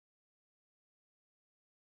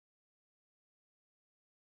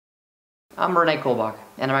I'm Rene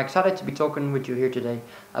and I'm excited to be talking with you here today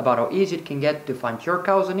about how easy it can get to find your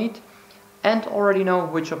cows in heat and already know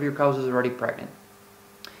which of your cows is already pregnant.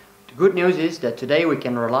 The good news is that today we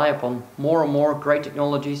can rely upon more and more great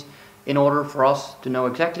technologies in order for us to know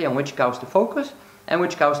exactly on which cows to focus and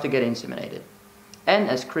which cows to get inseminated. And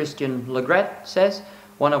as Christian Legret says,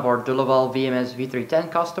 one of our DeLaval VMS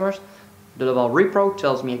V310 customers, DeLaval RePro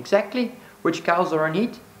tells me exactly which cows are in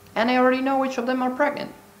heat and I already know which of them are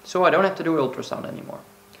pregnant. So I don't have to do ultrasound anymore.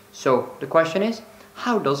 So the question is,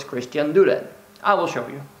 how does Christian do that? I will show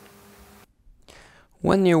you.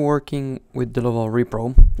 When you're working with DeLaval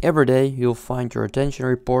RePro, every day you'll find your attention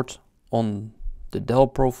report on the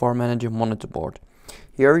DelPro Farm Manager monitor board.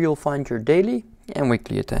 Here you'll find your daily and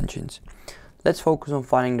weekly attentions. Let's focus on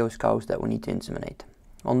finding those cows that we need to inseminate.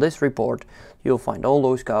 On this report you'll find all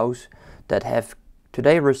those cows that have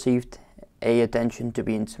today received a attention to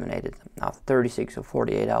be inseminated after 36 or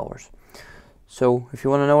 48 hours. So if you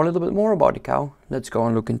want to know a little bit more about the cow, let's go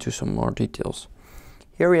and look into some more details.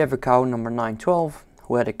 Here we have a cow number 912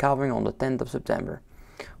 who had a calving on the 10th of September.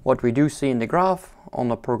 What we do see in the graph on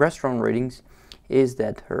the progesterone readings is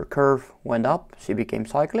that her curve went up, she became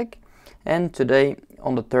cyclic, and today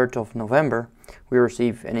on the 3rd of November we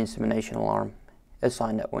receive an insemination alarm, a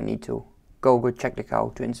sign that we need to go check the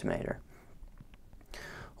cow to inseminate her.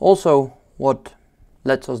 Also, what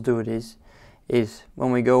lets us do it is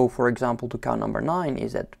when we go, for example, to cow number 9,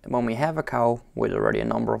 is that when we have a cow with already a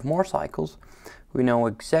number of more cycles, we know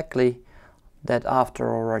exactly that after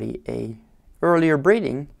already a earlier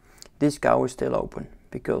breeding, this cow is still open,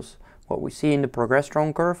 because what we see in the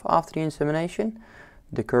progesterone curve after the insemination,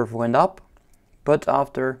 the curve went up, but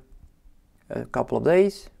after a couple of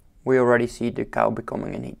days, we already see the cow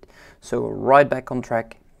becoming in heat. So right back on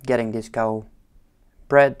track, getting this cow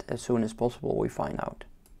bred as soon as possible, we find out.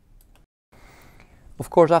 Of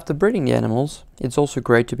course, after breeding the animals, it's also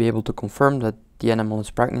great to be able to confirm that the animal is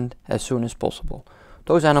pregnant as soon as possible.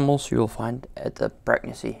 Those animals you will find at the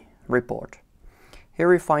pregnancy report. Here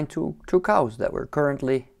we find two cows that we're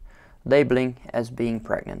currently labeling as being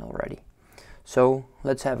pregnant already. So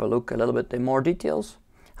let's have a look a little bit in more details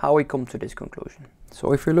how we come to this conclusion.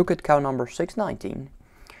 So if we look at cow number 619,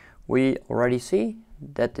 we already see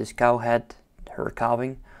that this cow had her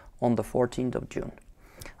calving on the 14th of June.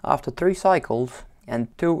 After 3 cycles and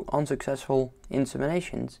 2 unsuccessful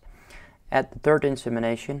inseminations, at the 3rd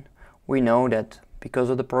insemination we know that because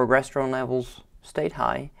of the progesterone levels stayed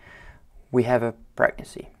high, we have a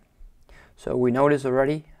pregnancy. So we know this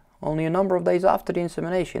already only a number of days after the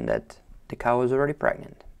insemination that the cow is already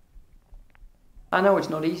pregnant. I know it's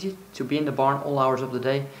not easy to be in the barn all hours of the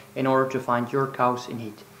day in order to find your cows in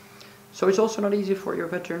heat. So it's also not easy for your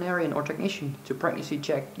veterinarian or technician to pregnancy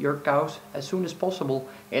check your cows as soon as possible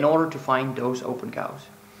in order to find those open cows.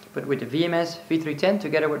 But with the VMS V310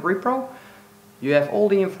 together with RePro, you have all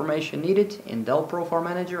the information needed in DelPro Farm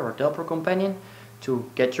Manager or DelPro Companion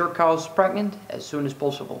to get your cows pregnant as soon as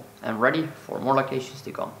possible and ready for more locations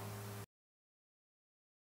to come.